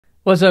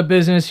What's up,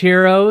 business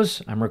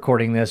heroes? I'm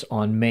recording this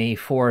on May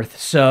 4th,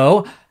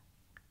 so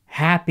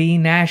happy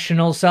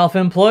National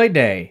Self-Employed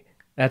Day.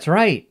 That's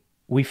right.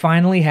 We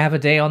finally have a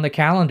day on the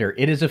calendar.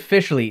 It is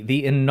officially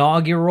the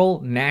inaugural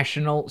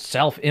National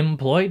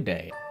Self-Employed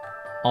Day.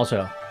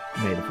 Also,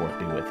 May the 4th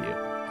be with you.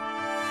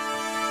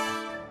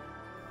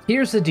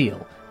 Here's the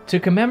deal. To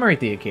commemorate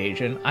the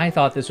occasion, I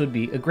thought this would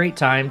be a great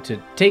time to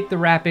take the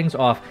wrappings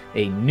off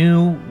a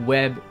new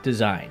web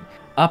design.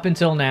 Up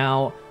until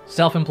now,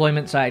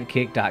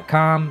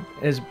 selfemploymentsidekick.com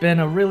has been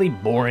a really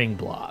boring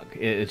blog.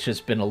 It's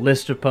just been a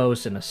list of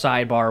posts and a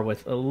sidebar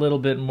with a little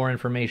bit more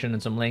information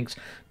and some links,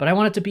 but I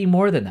want it to be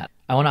more than that.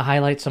 I want to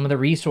highlight some of the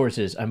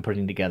resources I'm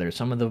putting together,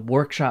 some of the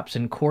workshops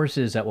and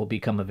courses that will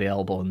become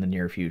available in the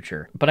near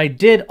future. But I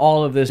did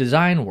all of this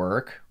design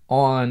work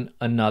on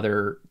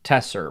another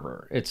test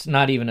server. It's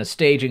not even a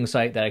staging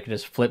site that I could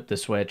just flip the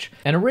switch.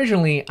 And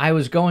originally, I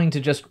was going to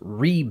just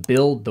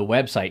rebuild the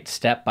website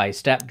step by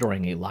step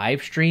during a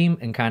live stream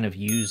and kind of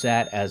use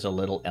that as a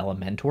little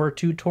Elementor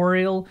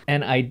tutorial.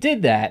 And I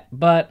did that,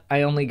 but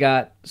I only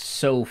got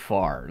so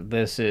far.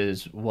 This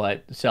is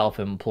what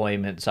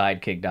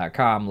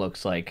selfemploymentsidekick.com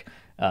looks like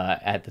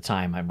at the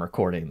time I'm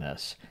recording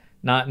this.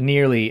 Not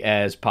nearly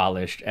as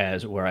polished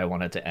as where I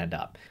want it to end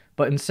up.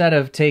 But instead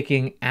of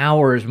taking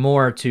hours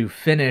more to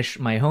finish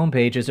my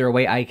homepage, is there a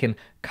way I can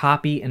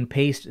copy and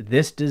paste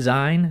this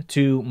design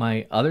to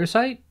my other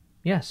site?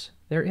 Yes,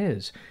 there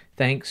is,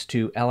 thanks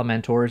to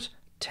Elementor's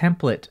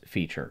template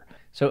feature.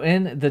 So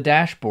in the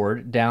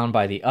dashboard, down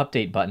by the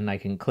update button, I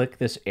can click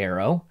this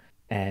arrow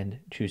and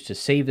choose to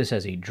save this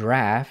as a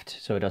draft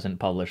so it doesn't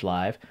publish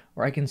live,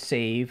 or I can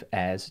save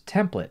as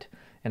template.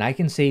 And I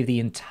can save the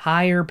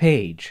entire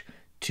page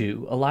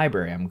to a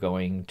library. I'm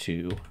going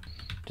to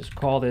just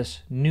call this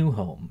new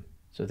home.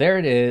 So there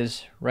it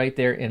is right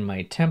there in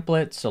my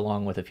templates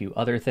along with a few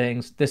other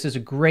things. This is a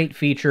great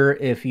feature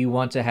if you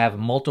want to have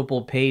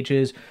multiple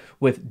pages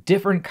with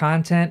different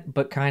content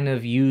but kind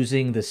of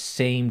using the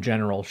same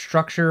general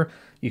structure.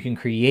 You can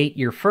create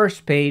your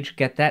first page,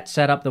 get that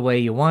set up the way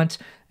you want,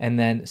 and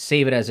then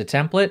save it as a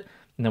template.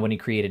 And then when you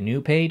create a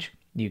new page,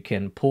 you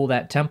can pull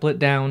that template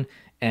down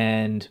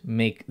and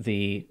make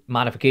the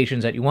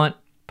modifications that you want,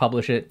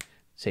 publish it,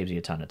 saves you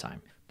a ton of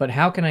time. But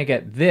how can I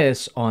get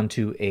this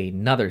onto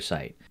another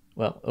site?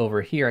 Well,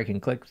 over here, I can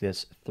click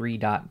this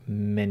three-dot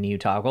menu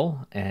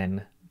toggle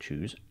and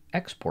choose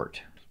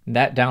Export.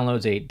 That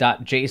downloads a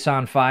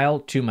 .json file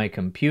to my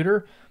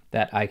computer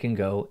that I can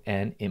go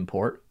and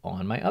import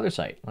on my other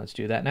site. Let's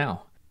do that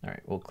now. All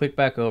right, we'll click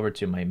back over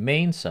to my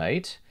main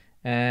site,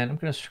 and I'm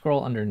going to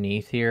scroll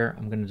underneath here.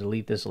 I'm going to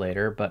delete this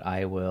later, but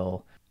I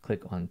will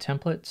click on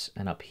Templates,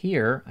 and up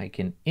here, I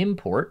can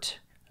import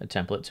a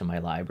template to my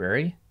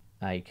library.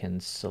 I can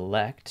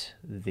select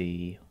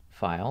the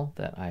file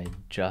that I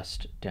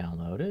just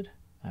downloaded.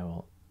 I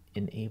will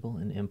enable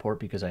and import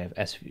because I have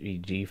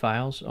SVG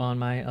files on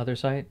my other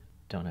site.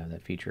 Don't have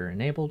that feature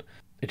enabled.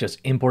 It just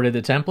imported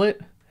the template,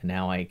 and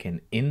now I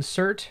can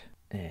insert,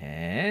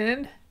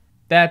 and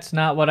that's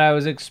not what I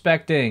was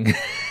expecting.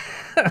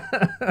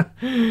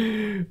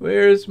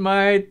 Where's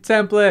my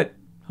template?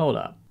 Hold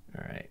up.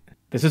 All right.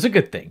 This is a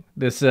good thing.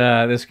 This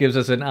gives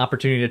us an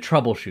opportunity to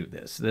troubleshoot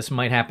this. This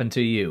might happen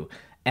to you.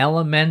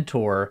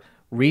 Elementor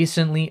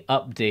recently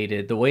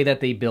updated the way that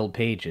they build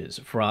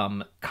pages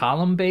from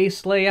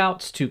column-based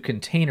layouts to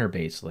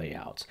container-based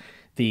layouts.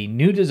 The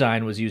new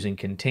design was using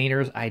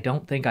containers. I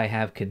don't think I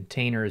have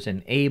containers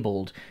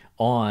enabled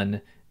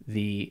on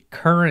the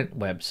current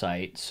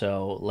website,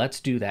 so let's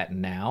do that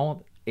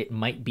now. It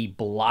might be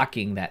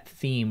blocking that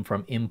theme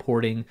from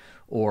importing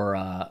or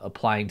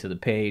applying to the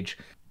page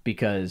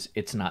because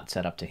it's not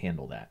set up to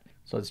handle that.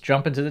 So let's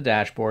jump into the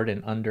dashboard,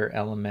 and under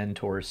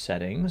Elementor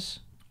settings,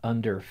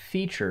 under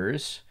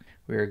features,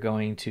 we're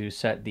going to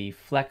set the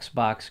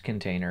Flexbox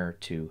container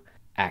to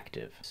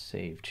active.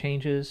 Save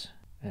changes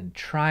and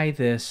try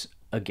this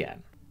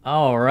again.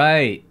 All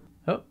right.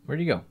 Oh, where'd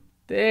you go?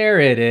 There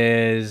it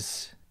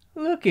is.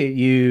 Look at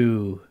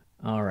you.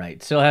 All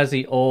right. Still has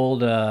the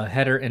old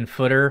header and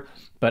footer,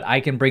 but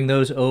I can bring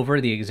those over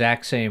the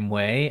exact same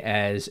way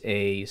as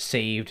a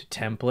saved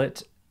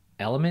template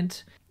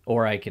element.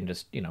 Or I can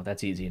just,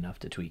 that's easy enough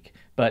to tweak.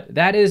 But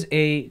that is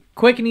a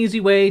quick and easy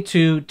way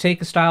to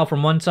take a style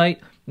from one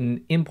site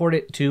and import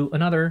it to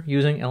another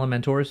using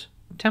Elementor's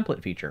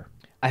template feature.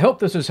 I hope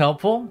this was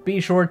helpful. Be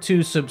sure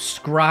to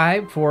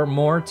subscribe for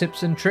more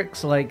tips and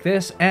tricks like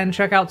this, and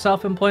check out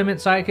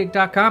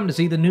selfemploymentsidekick.com to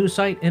see the new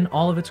site in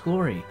all of its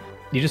glory.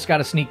 You just got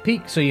a sneak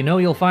peek, so you know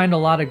you'll find a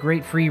lot of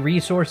great free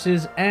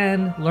resources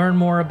and learn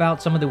more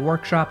about some of the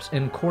workshops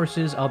and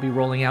courses I'll be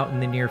rolling out in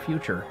the near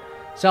future.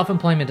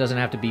 Self-employment doesn't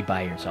have to be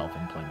by your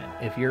self-employment.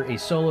 If you're a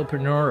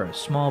solopreneur or a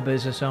small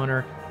business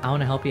owner, I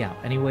want to help you out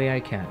any way I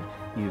can.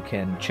 You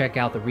can check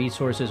out the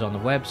resources on the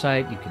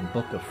website. You can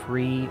book a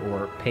free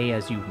or pay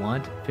as you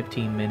want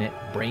 15-minute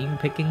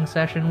brain-picking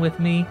session with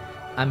me.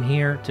 I'm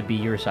here to be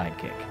your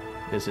sidekick.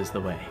 This is the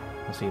way.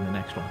 I'll see you in the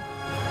next one.